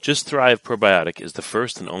Just Thrive Probiotic is the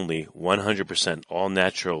first and only 100%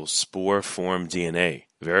 all-natural spore-form DNA,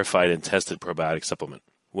 verified and tested probiotic supplement.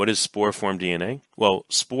 What is spore-form DNA? Well,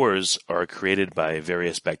 spores are created by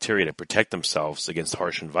various bacteria to protect themselves against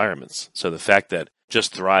harsh environments. So the fact that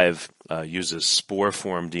Just Thrive uses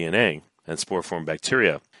spore-form DNA and spore-form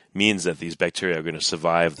bacteria means that these bacteria are going to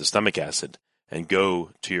survive the stomach acid and go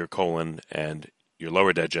to your colon and your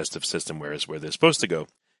lower digestive system, where they're supposed to go,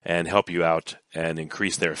 and help you out and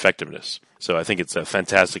increase their effectiveness. So I think it's a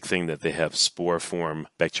fantastic thing that they have spore-form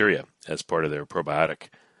bacteria as part of their probiotic.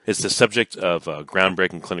 It's the subject of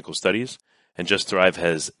groundbreaking clinical studies, and Just Thrive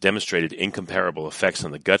has demonstrated incomparable effects on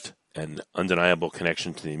the gut and undeniable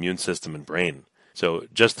connection to the immune system and brain. So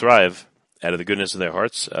Just Thrive, out of the goodness of their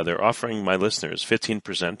hearts, they're offering my listeners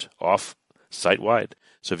 15% off site-wide.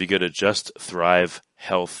 So if you go to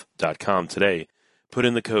justthrivehealth.com today, put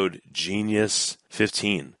in the code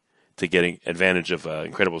GENIUS15 to get advantage of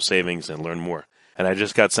incredible savings and learn more. And I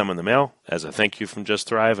just got some in the mail as a thank you from Just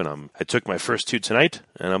Thrive, and I took my first 2 tonight,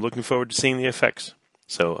 and I'm looking forward to seeing the effects.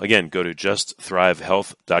 So again, go to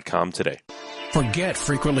justthrivehealth.com today. Forget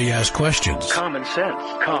frequently asked questions, common sense,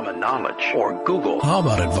 common knowledge, or Google. How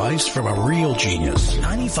about advice from a real genius?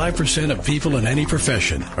 95% of people in any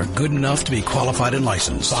profession are good enough to be qualified and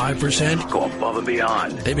licensed. 5% go above and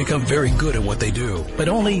beyond. They become very good at what they do, but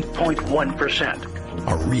only 0.1%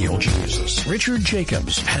 are real geniuses. Richard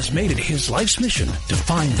Jacobs has made it his life's mission to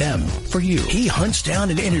find them for you. He hunts down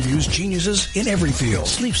and interviews geniuses in every field: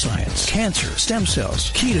 sleep science, cancer, stem cells,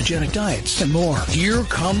 ketogenic diets, and more. Here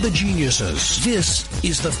come the geniuses. This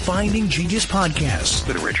is the Finding Genius Podcast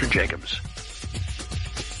with Richard Jacobs.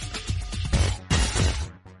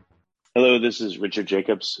 Hello, this is Richard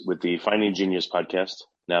Jacobs with the Finding Genius Podcast,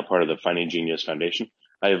 now part of the Finding Genius Foundation.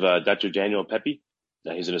 I have Dr. Daniel Pepe.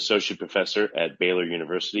 He's an associate professor at Baylor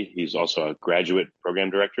University. He's also a graduate program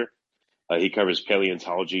director. He covers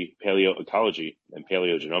paleontology, paleoecology, and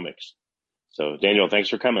paleogenomics. So, Daniel, thanks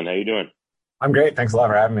for coming. How you doing? I'm great. Thanks a lot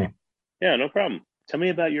for having me. Yeah, no problem. Tell me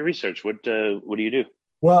about your research. What do you do?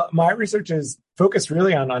 Well, my research is focused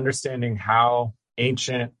really on understanding how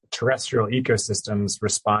ancient terrestrial ecosystems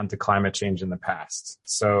respond to climate change in the past.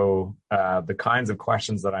 So the kinds of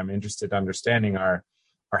questions that I'm interested in understanding are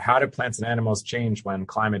how do plants and animals change when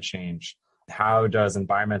climate change? How does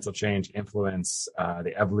environmental change influence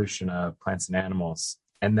the evolution of plants and animals?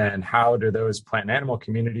 And then how do those plant and animal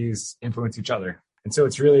communities influence each other? And so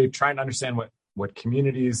it's really trying to understand what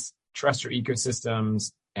communities, terrestrial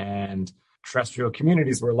ecosystems, and terrestrial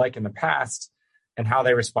communities were like in the past and how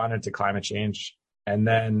they responded to climate change. And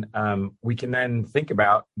then we can then think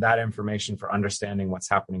about that information for understanding what's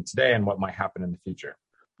happening today and what might happen in the future.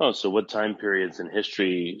 Oh, so what time periods in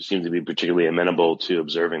history seem to be particularly amenable to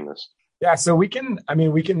observing this? Yeah, so we can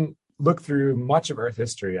look through much of Earth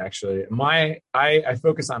history, actually. I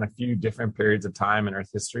focus on a few different periods of time in Earth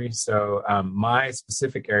history. So my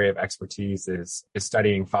specific area of expertise is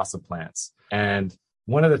studying fossil plants. And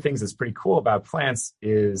one of the things that's pretty cool about plants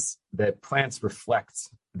is that plants reflect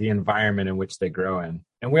the environment in which they grow in.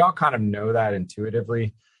 And we all kind of know that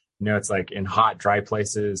intuitively. You know, it's like in hot, dry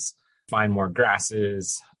places, find more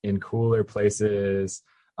grasses. In cooler places,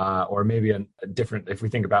 or maybe a different, if we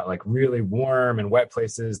think about like really warm and wet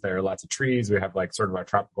places, there are lots of trees. We have like sort of our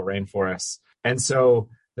tropical rainforests. And so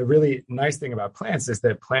the really nice thing about plants is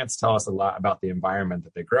that plants tell us a lot about the environment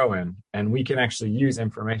that they grow in. And we can actually use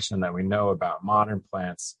information that we know about modern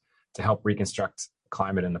plants to help reconstruct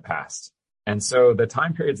climate in the past. And so the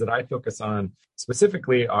time periods that I focus on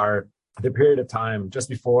specifically are the period of time just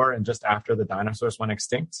before and just after the dinosaurs went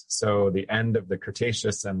extinct. So the end of the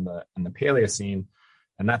Cretaceous and the Paleocene.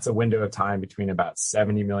 And that's a window of time between about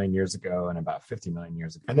 70 million years ago and about 50 million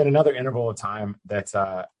years ago. And then another interval of time that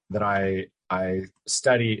I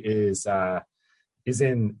study is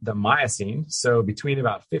in the Miocene. So between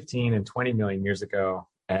about 15 and 20 million years ago.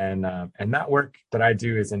 And that work that I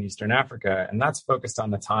do is in Eastern Africa. And that's focused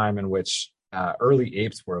on the time in which early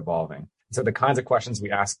apes were evolving. So the kinds of questions we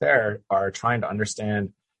ask there are trying to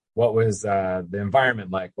understand what was the environment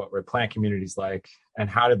like, what were plant communities like, and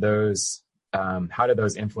how did those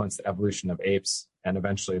influence the evolution of apes and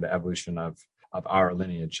eventually the evolution of our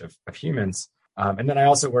lineage of humans. And then I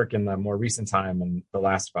also work in the more recent time, in the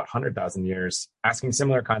last about 100,000 years, asking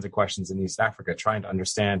similar kinds of questions in East Africa, trying to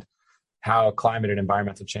understand how climate and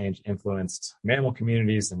environmental change influenced mammal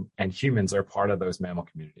communities, and humans are part of those mammal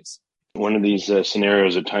communities. One of these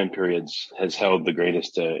scenarios or time periods has held the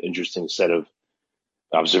greatest interesting set of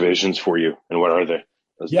observations for you. And what are they?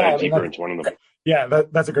 Let's dive deeper into one of them. Yeah,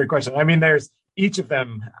 that's a great question. I mean, there's each of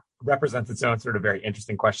them represents its own sort of very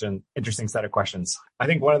interesting set of questions. I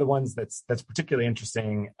think one of the ones that's particularly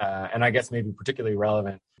interesting, and I guess maybe particularly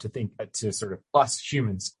relevant to think to sort of us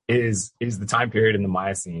humans is the time period in the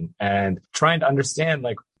Miocene, and trying to understand,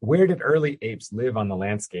 like, where did early apes live on the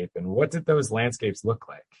landscape and what did those landscapes look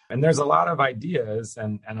like? And there's a lot of ideas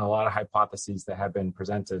and a lot of hypotheses that have been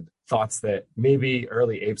presented, thoughts that maybe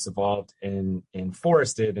early apes evolved in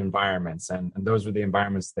forested environments, and those were the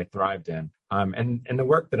environments they thrived in. And the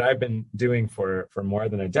work that I've been doing for more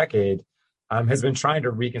than a decade has been trying to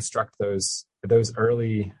reconstruct those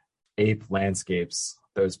early ape landscapes,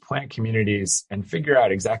 those plant communities, and figure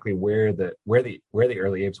out exactly where the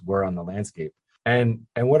early apes were on the landscape. And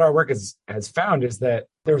what our work has found is that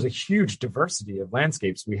there's a huge diversity of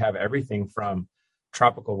landscapes. We have everything from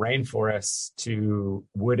tropical rainforests to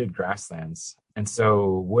wooded grasslands. And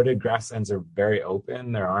so wooded grasslands are very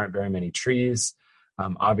open. There aren't very many trees.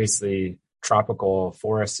 Obviously, tropical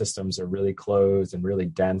forest systems are really closed and really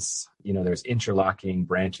dense. There's interlocking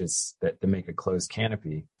branches that make a closed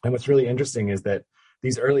canopy. And what's really interesting is that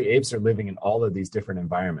these early apes are living in all of these different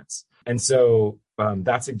environments. And so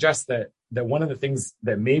that suggests that one of the things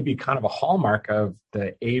that may be kind of a hallmark of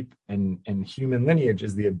the ape and human lineage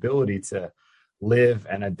is the ability to live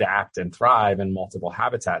and adapt and thrive in multiple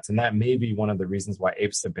habitats. And that may be one of the reasons why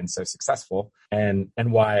apes have been so successful, and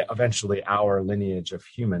why eventually our lineage of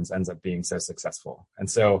humans ends up being so successful. And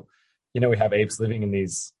so, we have apes living in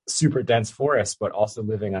these super dense forests, but also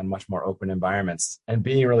living on much more open environments and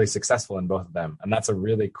being really successful in both of them. And that's a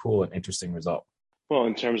really cool and interesting result. Well,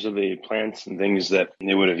 in terms of the plants and things that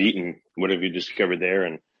they would have eaten, what have you discovered there?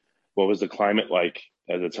 And what was the climate like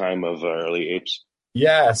at the time of early apes?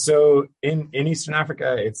 Yeah, so in Eastern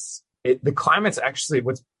Africa, the climate's actually,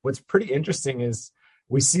 what's pretty interesting is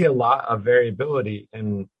we see a lot of variability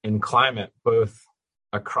in climate, both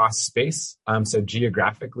across space. So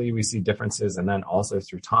geographically, we see differences, and then also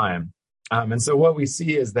through time. And so what we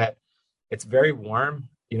see is that it's very warm,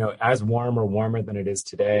 as warm or warmer than it is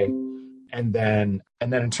today. And then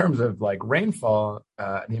in terms of like rainfall,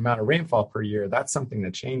 the amount of rainfall per year, that's something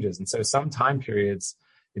that changes. And so some time periods,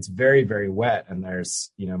 it's very, very wet, and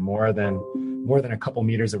there's, more than a couple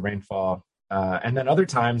meters of rainfall. And then other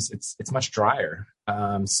times it's much drier.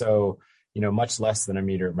 So, much less than a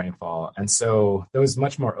meter of rainfall. And so those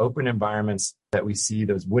much more open environments that we see,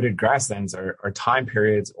 those wooded grasslands, are time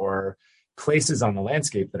periods or places on the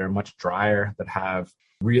landscape that are much drier, that have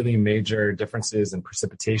really major differences in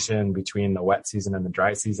precipitation between the wet season and the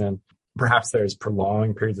dry season. Perhaps there's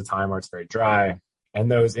prolonged periods of time where it's very dry. And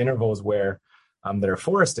those intervals where that are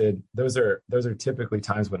forested, those are typically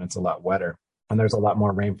times when it's a lot wetter and there's a lot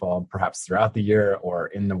more rainfall, perhaps throughout the year, or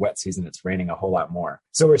in the wet season, it's raining a whole lot more.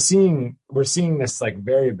 So we're seeing this like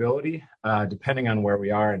variability depending on where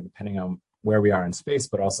we are and depending on where we are in space,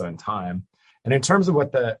 but also in time. And in terms of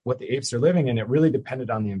what the apes are living in, it really depended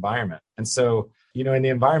on the environment. And so, in the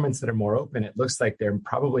environments that are more open, it looks like they're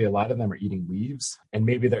probably, a lot of them are eating leaves, and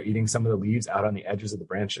maybe they're eating some of the leaves out on the edges of the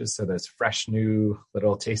branches. So there's fresh, new,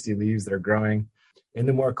 little tasty leaves that are growing. In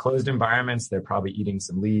the more closed environments, they're probably eating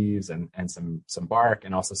some leaves and some bark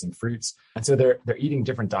and also some fruits. And so they're eating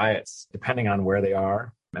different diets depending on where they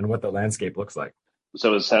are and what the landscape looks like.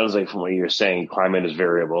 So it sounds like, from what you're saying, climate is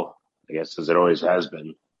variable, I guess, as it always has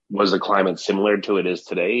been. Was the climate similar to it is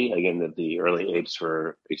today, again, that the early apes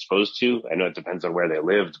were exposed to? I know it depends on where they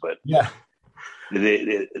lived, but yeah,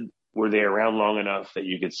 were they around long enough that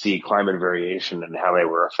you could see climate variation and how they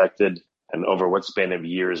were affected? And over what span of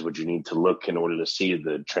years would you need to look in order to see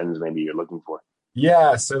the trends maybe you're looking for?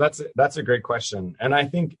 Yeah, so that's a great question. And I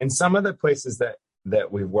think in some of the places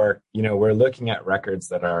that we've worked, we're looking at records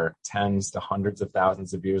that are tens to hundreds of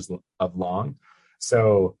thousands of years of long.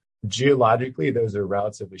 So geologically, those are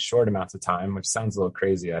relatively short amounts of time, which sounds a little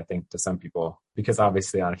crazy, I think, to some people, because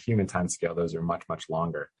obviously on a human time scale, those are much, much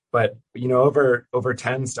longer. But, over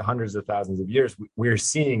tens to hundreds of thousands of years, we're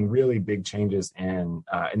seeing really big changes in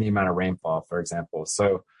the amount of rainfall, for example.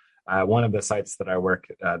 So one of the sites that I work,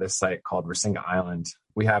 this site called Rasinga Island,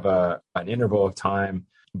 we have an interval of time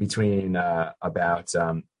between about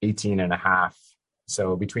 18 and a half.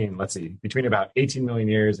 So between about 18 million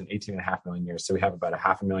years and 18 and a half million years. So we have about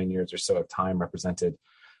 500,000 years or so of time represented.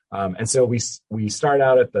 And so we start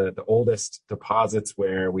out at the oldest deposits,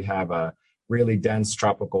 where we have a really dense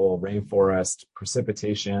tropical rainforest.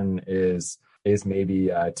 Precipitation is maybe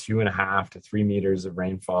 2.5 to 3 meters of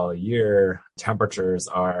rainfall a year. Temperatures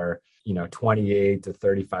are 28 to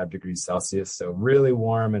 35 degrees Celsius, so really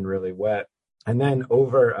warm and really wet. And then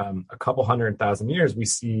over a couple 100,000 years, we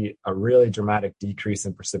see a really dramatic decrease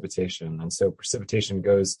in precipitation. And so precipitation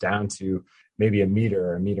goes down to maybe a meter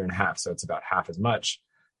or a meter and a half. So it's about half as much.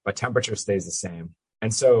 but temperature stays the same.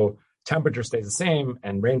 And so temperature stays the same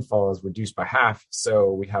and rainfall is reduced by half.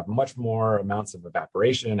 So we have much more amounts of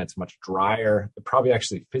evaporation. It's much drier. It probably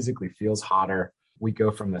actually physically feels hotter. We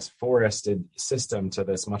go from this forested system to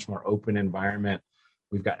this much more open environment.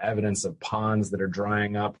 We've got evidence of ponds that are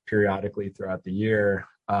drying up periodically throughout the year,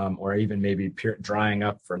 or even maybe drying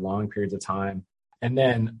up for long periods of time. And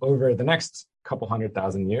then over the next couple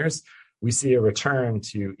 100,000 years, we see a return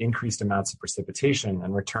to increased amounts of precipitation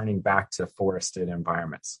and returning back to forested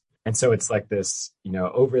environments. And so it's like this,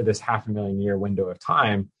 over this 500,000 year window of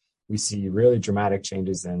time, we see really dramatic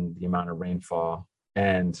changes in the amount of rainfall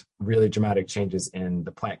and really dramatic changes in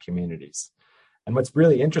the plant communities. And what's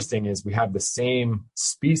really interesting is we have the same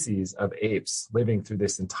species of apes living through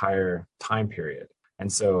this entire time period.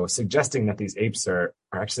 And so suggesting that these apes are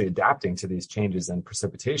actually adapting to these changes in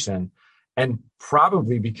precipitation, and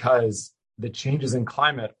probably because the changes in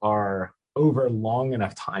climate are over long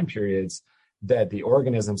enough time periods that the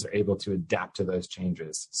organisms are able to adapt to those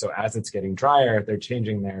changes. So as it's getting drier, they're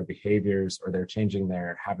changing their behaviors or they're changing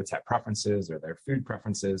their habitat preferences or their food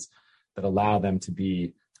preferences that allow them to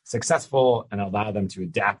be successful and allow them to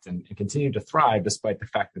adapt and continue to thrive despite the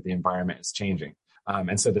fact that the environment is changing.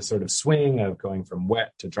 And so the sort of swing of going from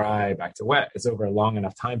wet to dry back to wet is over a long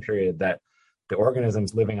enough time period that the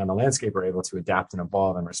organisms living on the landscape are able to adapt and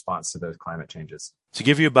evolve in response to those climate changes. To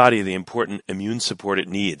give your body the important immune support it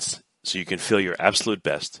needs so you can feel your absolute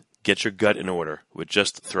best, get your gut in order with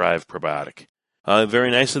Just Thrive Probiotic.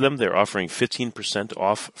 Very nice of them. They're offering 15%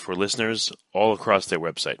 off for listeners all across their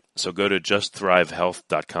website. So go to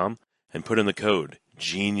justthrivehealth.com and put in the code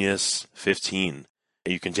GENIUS15.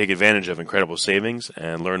 You can take advantage of incredible savings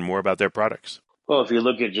and learn more about their products. Well, if you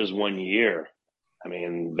look at just 1 year, I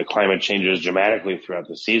mean, the climate changes dramatically throughout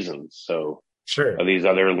the seasons. So sure, are these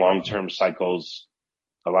other long-term cycles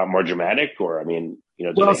a lot more dramatic? Or, I mean,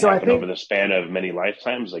 do they happen over the span of many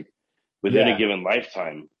lifetimes? Like within a given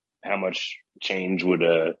lifetime, how much change would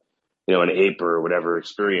an ape or whatever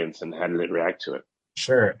experience, and how did it react to it?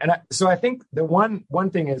 Sure. And so I think the one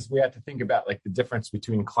thing is we have to think about like the difference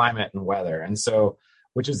between climate and weather. And so,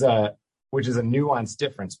 which is a nuanced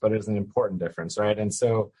difference, but it's an important difference, right? And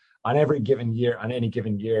so on any given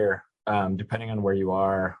year, depending on where you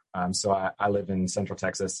are, so I live in Central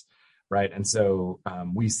Texas, right? And so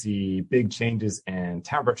we see big changes in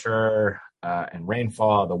temperature and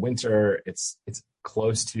rainfall. The winter, it's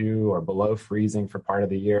close to or below freezing for part of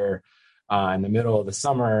the year. In the middle of the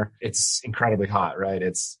summer, it's incredibly hot, right?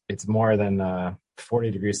 It's more than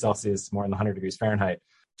 40 degrees Celsius, more than 100 degrees Fahrenheit.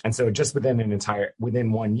 And so just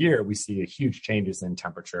within 1 year, we see huge changes in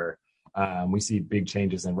temperature. We see big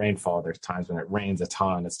changes in rainfall. There's times when it rains a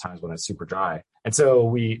ton. There's times when it's super dry. And so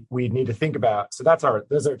we need to think about, so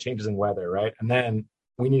those are changes in weather, right? And then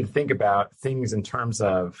we need to think about things in terms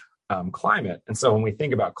of climate. And so when we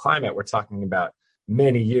think about climate, we're talking about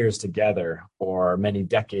many years together, or many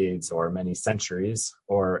decades, or many centuries,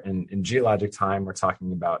 or in geologic time, we're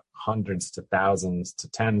talking about hundreds to thousands to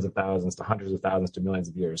tens of thousands to hundreds of thousands to millions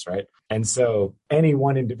of years, right? And so any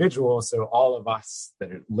one individual, so all of us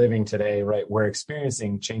that are living today, right, we're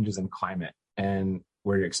experiencing changes in climate, and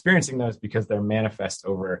we're experiencing those because they're manifest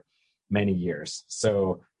over many years.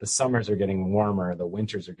 So the summers are getting warmer, the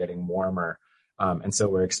winters are getting warmer, and so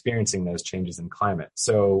we're experiencing those changes in climate.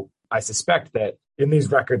 So I suspect that in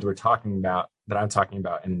these records I'm talking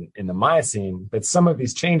about in the Miocene, that some of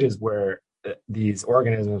these changes where these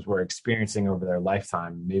organisms were experiencing over their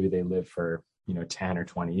lifetime, maybe they live for 10 or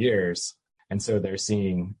 20 years. And so they're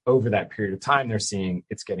seeing over that period of time, they're seeing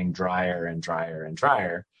it's getting drier and drier and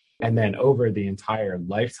drier. And then over the entire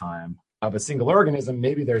lifetime of a single organism,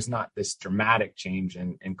 maybe there's not this dramatic change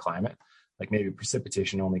in climate, like maybe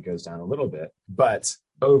precipitation only goes down a little bit, but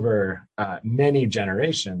over many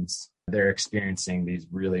generations, they're experiencing these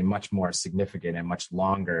really much more significant and much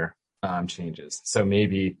longer changes. So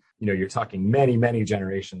maybe, you're talking many, many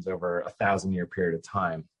generations over 1,000-year period of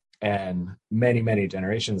time. And many, many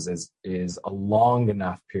generations is a long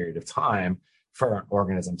enough period of time for an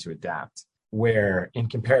organism to adapt. Where in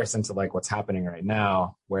comparison to like what's happening right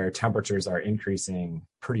now, where temperatures are increasing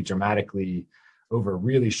pretty dramatically over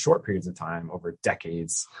really short periods of time, over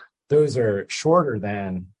decades, those are shorter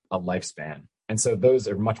than a lifespan. And so those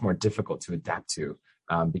are much more difficult to adapt to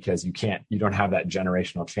because you don't have that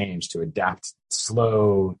generational change to adapt,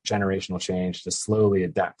 slow generational change to slowly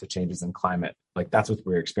adapt to changes in climate. Like that's what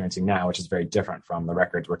we're experiencing now, which is very different from the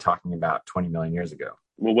records we're talking about 20 million years ago.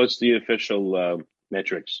 Well, what's the official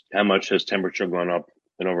metrics? How much has temperature gone up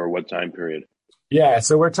and over what time period? Yeah,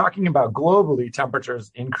 so we're talking about globally,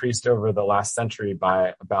 temperatures increased over the last century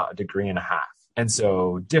by about 1.5 degrees. And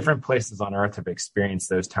so different places on Earth have experienced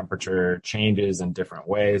those temperature changes in different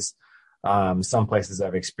ways. Some places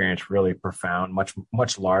have experienced really profound,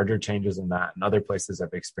 much larger changes than that. And other places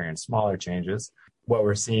have experienced smaller changes. What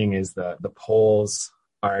we're seeing is the poles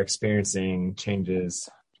are experiencing changes,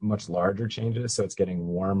 much larger changes. So it's getting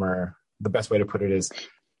warmer. The best way to put it is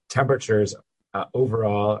temperatures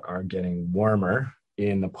overall are getting warmer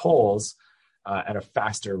in the poles at a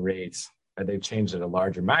faster rate. They've changed at a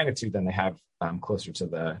larger magnitude than they have closer to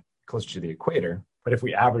the equator. But if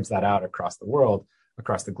we average that out across the world,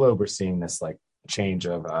 across the globe, we're seeing this like change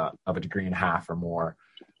of a degree and a half or more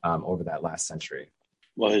over that last century.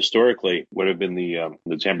 Well, historically, what have been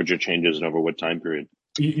the temperature changes and over what time period?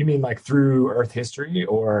 You mean like through Earth history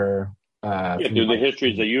or? Through the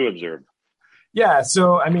histories that you observed. Yeah.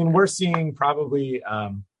 So, I mean, we're seeing probably,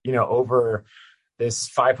 over this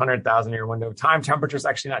 500,000 year window of time, temperature's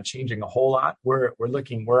actually not changing a whole lot. We're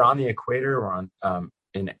on the equator, we're on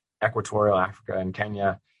in equatorial Africa and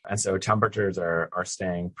Kenya. And so temperatures are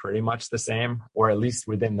staying pretty much the same, or at least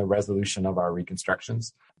within the resolution of our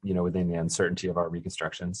reconstructions, within the uncertainty of our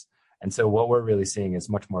reconstructions. And so what we're really seeing is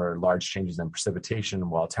much more large changes in precipitation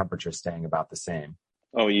while temperature staying about the same.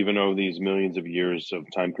 Oh, even over these millions of years of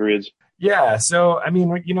time periods? Yeah. So, I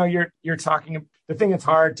mean, you're talking, the thing that's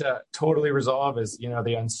hard to totally resolve is,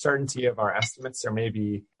 the uncertainty of our estimates are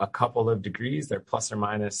maybe a couple of degrees. They're plus or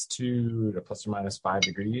minus 2 to plus or minus 5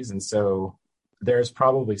 degrees. And so there's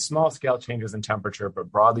probably small scale changes in temperature,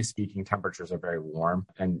 but broadly speaking, temperatures are very warm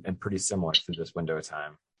and pretty similar through this window of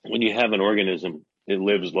time. When you have an organism, it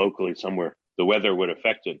lives locally somewhere. The weather would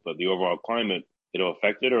affect it, but the overall climate, it'll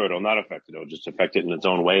affect it or it'll not affect it. It'll just affect it in its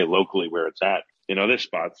own way locally where it's at. In other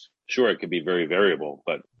spots, sure, it could be very variable,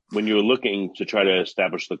 but when you're looking to try to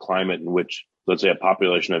establish the climate in which, let's say, a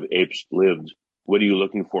population of apes lived, what are you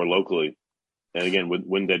looking for locally? And again,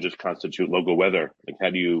 wouldn't that just constitute local weather? Like, how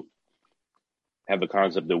do you have the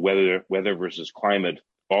concept of weather versus climate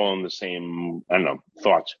all in the same,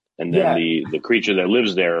 thought? And then the creature that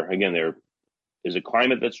lives there, again, is it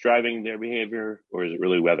climate that's driving their behavior or is it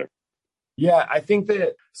really weather? Yeah, I think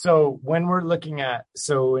that, so when we're looking at,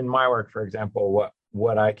 so in my work, for example,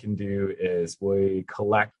 what I can do is we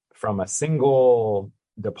collect from a single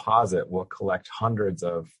deposit, we'll collect hundreds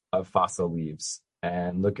of fossil leaves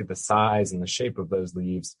and look at the size and the shape of those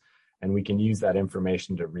leaves. And we can use that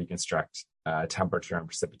information to reconstruct temperature and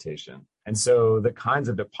precipitation. And so the kinds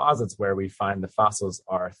of deposits where we find the fossils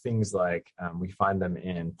are things like we find them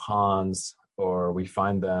in ponds, or we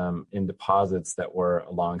find them in deposits that were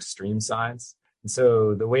along stream sides. And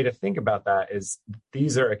so the way to think about that is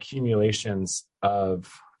these are accumulations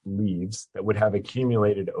of leaves that would have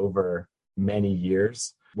accumulated over many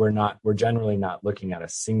years. We're generally not looking at a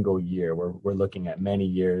single year. We're looking at many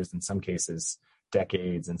years, in some cases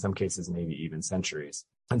decades, in some cases maybe even centuries.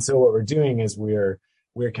 And so what we're doing is we're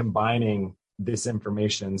combining this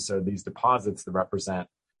information. So these deposits that represent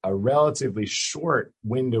a relatively short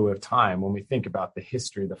window of time when we think about the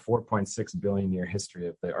history, the 4.6 billion year history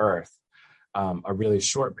of the Earth, a really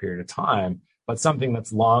short period of time, but something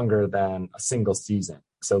that's longer than a single season.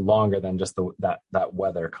 So longer than just that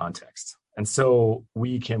weather context. And so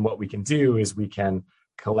what we can do is we can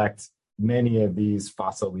collect many of these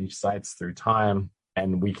fossil leaf sites through time,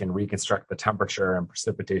 and we can reconstruct the temperature and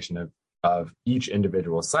precipitation of each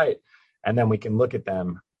individual site. And then we can look at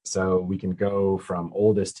them. So we can go from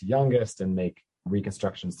oldest to youngest and make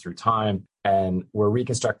reconstructions through time. And we're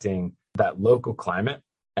reconstructing that local climate.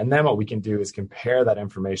 And then what we can do is compare that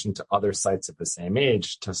information to other sites of the same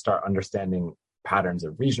age to start understanding patterns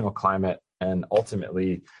of regional climate. And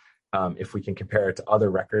ultimately, if we can compare it to other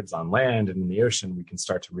records on land and in the ocean, we can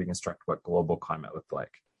start to reconstruct what global climate looked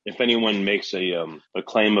like. If anyone makes a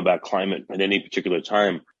claim about climate at any particular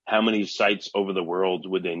time, how many sites over the world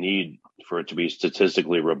would they need for it to be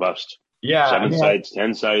statistically robust? Yeah, 7 sites,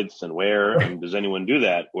 10 sites, and where? And does anyone do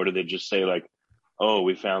that? Or do they just say like, oh,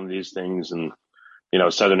 we found these things in,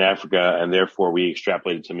 Southern Africa, and therefore we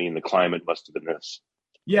extrapolated to mean the climate must have been this?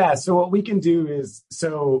 Yeah, so what we can do is,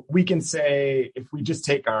 so we can say, if we just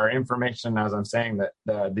take our information, as I'm saying, that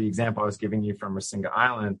the example I was giving you from Rasinga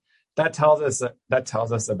Island, that tells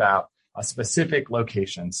us about a specific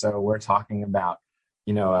location. So we're talking about,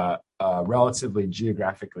 a relatively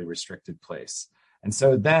geographically restricted place. And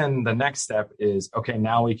so then the next step is, okay,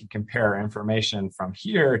 now we can compare information from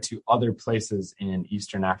here to other places in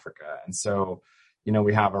Eastern Africa. And so,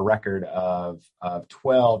 we have a record of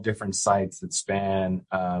 12 different sites that span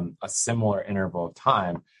a similar interval of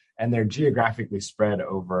time, and they're geographically spread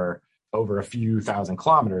over a few thousand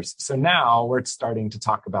kilometers. So now we're starting to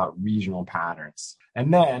talk about regional patterns.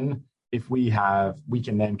 And then we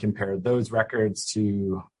can then compare those records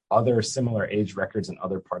to other similar age records in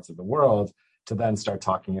other parts of the world to then start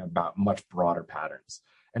talking about much broader patterns.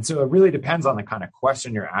 And so it really depends on the kind of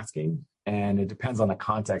question you're asking, and it depends on the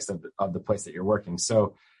context of the place that you're working.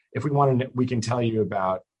 So if we can tell you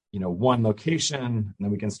about, one location, and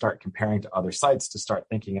then we can start comparing to other sites to start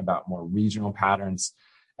thinking about more regional patterns,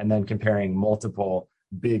 and then comparing multiple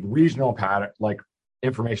big regional pattern, like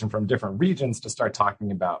information from different regions, to start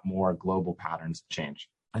talking about more global patterns of change.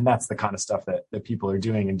 And that's the kind of stuff that people are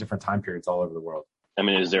doing in different time periods all over the world. I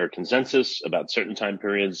mean, is there a consensus about certain time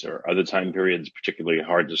periods, or other time periods particularly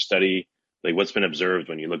hard to study? Like, what's been observed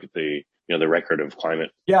when you look at the record of climate?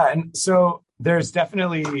 Yeah, and so there's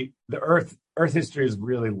definitely the Earth history is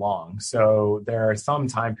really long. So there are some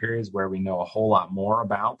time periods where we know a whole lot more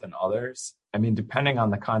about than others. I mean, depending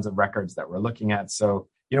on the kinds of records that we're looking at. So,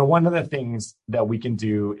 one of the things that we can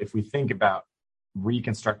do if we think about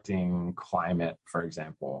reconstructing climate, for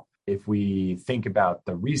example, if we think about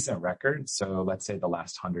the recent records, so let's say the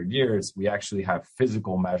last 100 years, we actually have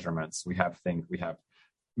physical measurements. We have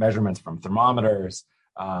measurements from thermometers,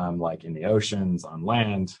 like in the oceans, on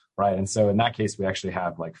land, right? And so in that case, we actually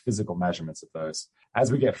have like physical measurements of those.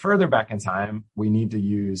 As we get further back in time, we need to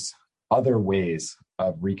use other ways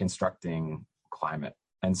of reconstructing climate.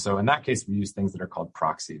 And so in that case, we use things that are called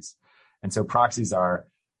proxies. And so proxies are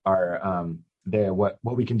what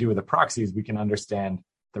we can do with a proxy is we can understand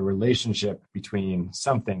the relationship between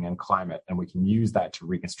something and climate, and we can use that to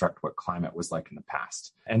reconstruct what climate was like in the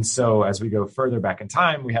past. And so as we go further back in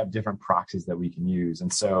time, we have different proxies that we can use.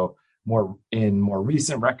 And so more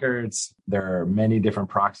recent records, there are many different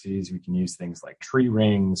proxies. We can use things like tree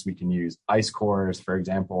rings. We can use ice cores, for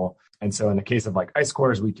example. And so in the case of like ice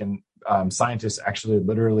cores, we can scientists actually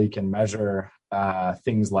literally can measure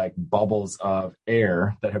things like bubbles of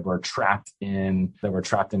air that were trapped in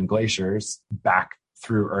glaciers back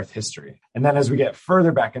through Earth history. And then as we get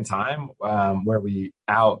further back in time, where we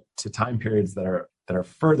out to time periods that are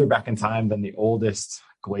further back in time than the oldest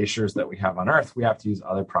glaciers that we have on Earth, we have to use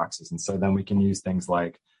other proxies. And so then we can use things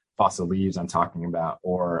like fossil leaves I'm talking about,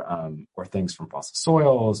 or things from fossil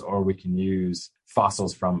soils, or we can use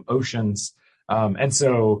fossils from oceans. And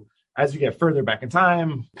so as you get further back in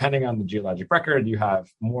time, depending on the geologic record, you have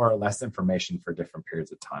more or less information for different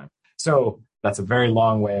periods of time. So that's a very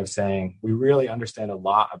long way of saying we really understand a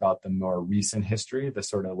lot about the more recent history, the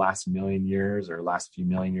sort of last million years or last few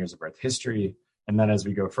million years of Earth history. And then as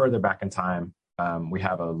we go further back in time, we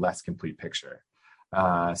have a less complete picture.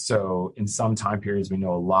 So in some time periods, we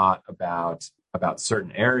know a lot about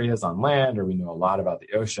certain areas on land, or we know a lot about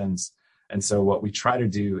the oceans. And so what we try to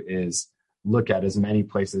do is look at as many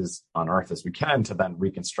places on Earth as we can to then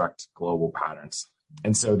reconstruct global patterns.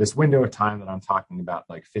 And so this window of time that I'm talking about,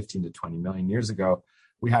 like 15 to 20 million years ago,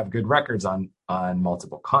 we have good records on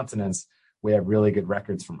multiple continents. We have really good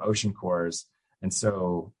records from ocean cores. And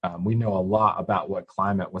so we know a lot about what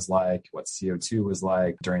climate was like, what CO2 was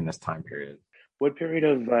like during this time period. What period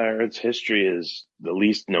of Earth's history is the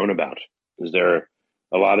least known about? Is there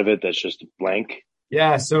a lot of it that's just blank?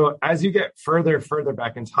 Yeah, so as you get further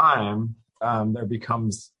back in time, there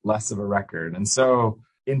becomes less of a record. And so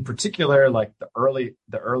in particular, like the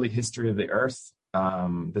early history of the Earth,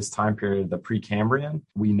 this time period, the Precambrian,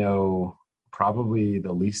 we know probably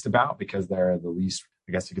the least about, because they're the least,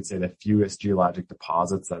 I guess you could say, the fewest geologic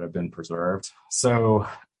deposits that have been preserved. So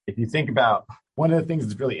if you think about, one of the things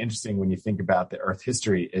that's really interesting when you think about the Earth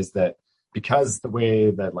history is that because the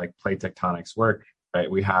way that like plate tectonics work, right,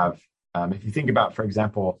 we have, if you think about, for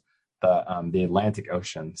example, the Atlantic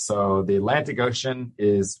Ocean. So the Atlantic Ocean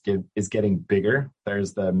is getting bigger.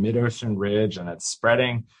 There's the mid-ocean ridge, and it's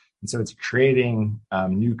spreading. And so it's creating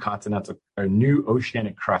new continental or new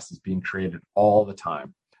oceanic crust is being created all the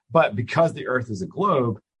time. But because the Earth is a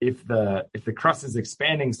globe, if the crust is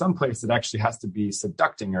expanding someplace, it actually has to be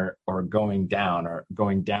subducting or going down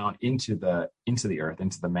into the Earth,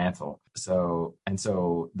 into the mantle. So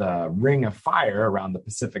the ring of fire around the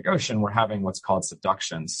Pacific Ocean, we're having what's called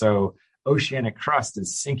subduction. So oceanic crust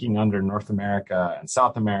is sinking under North America and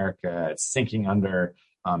South America. It's sinking under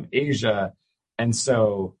Asia. And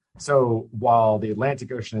so while the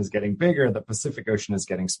Atlantic Ocean is getting bigger, the Pacific Ocean is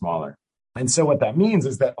getting smaller. And so what that means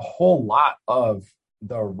is that a whole lot of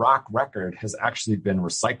the rock record has actually been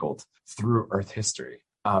recycled through Earth history.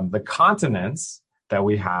 The continents that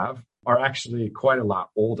we have are actually quite a lot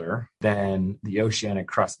older than the oceanic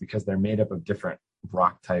crust because they're made up of different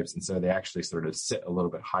rock types. And so they actually sort of sit a little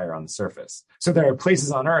bit higher on the surface. So there are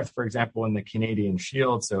places on Earth, for example, in the Canadian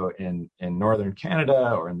Shield, so in northern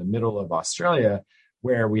Canada or in the middle of Australia,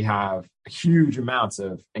 where we have huge amounts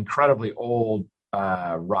of incredibly old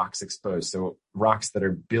rocks exposed. So rocks that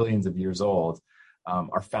are billions of years old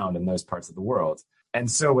are found in those parts of the world. And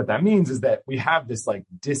so what that means is that we have this like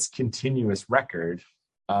discontinuous record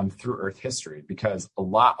through Earth history, because a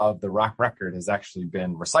lot of the rock record has actually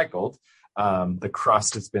been recycled. The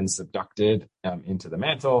crust has been subducted into the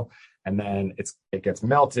mantle, and then it gets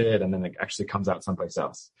melted, and then it actually comes out someplace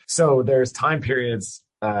else. So there's time periods,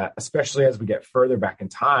 especially as we get further back in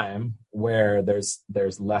time, where there's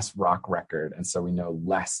less rock record, and so we know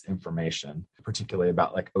less information, particularly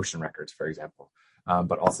about like ocean records, for example,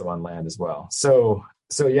 but also on land as well. So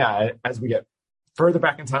yeah, as we get further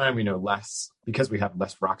back in time, we know less because we have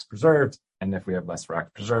less rocks preserved, and if we have less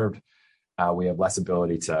rocks preserved, we have less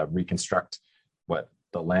ability to reconstruct what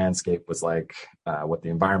the landscape was like, what the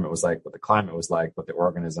environment was like, what the climate was like, what the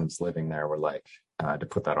organisms living there were like, to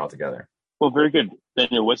put that all together. Well, very good.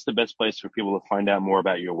 Daniel, what's the best place for people to find out more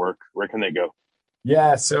about your work? Where can they go?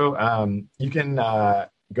 Yeah, so you can go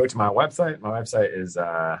to my website. My website is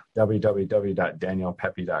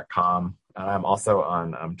www.danielpepe.com. I'm also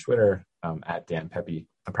on Twitter at Dan Pepe.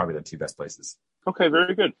 Probably the two best places. Okay,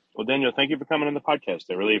 very good. Well, Daniel, thank you for coming on the podcast.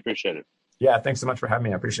 I really appreciate it. Yeah, thanks so much for having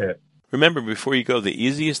me. I appreciate it. Remember, before you go, the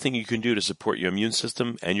easiest thing you can do to support your immune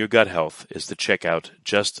system and your gut health is to check out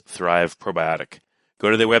Just Thrive Probiotic. Go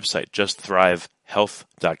to their website,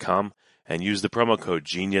 justthrivehealth.com, and use the promo code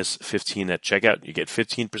GENIUS15 at checkout. You get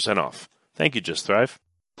 15% off. Thank you, Just Thrive.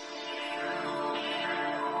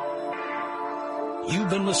 You've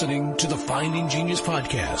been listening to the Finding Genius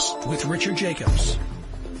podcast with Richard Jacobs.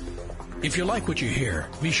 If you like what you hear,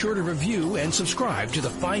 be sure to review and subscribe to the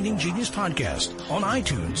Finding Genius podcast on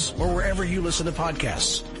iTunes or wherever you listen to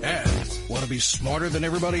podcasts. And want to be smarter than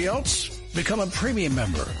everybody else? Become a premium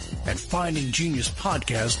member at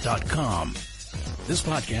findinggeniuspodcast.com. This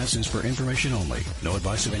podcast is for information only. No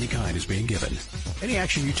advice of any kind is being given. Any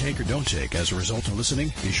action you take or don't take as a result of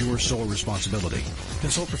listening is your sole responsibility.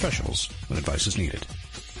 Consult professionals when advice is needed.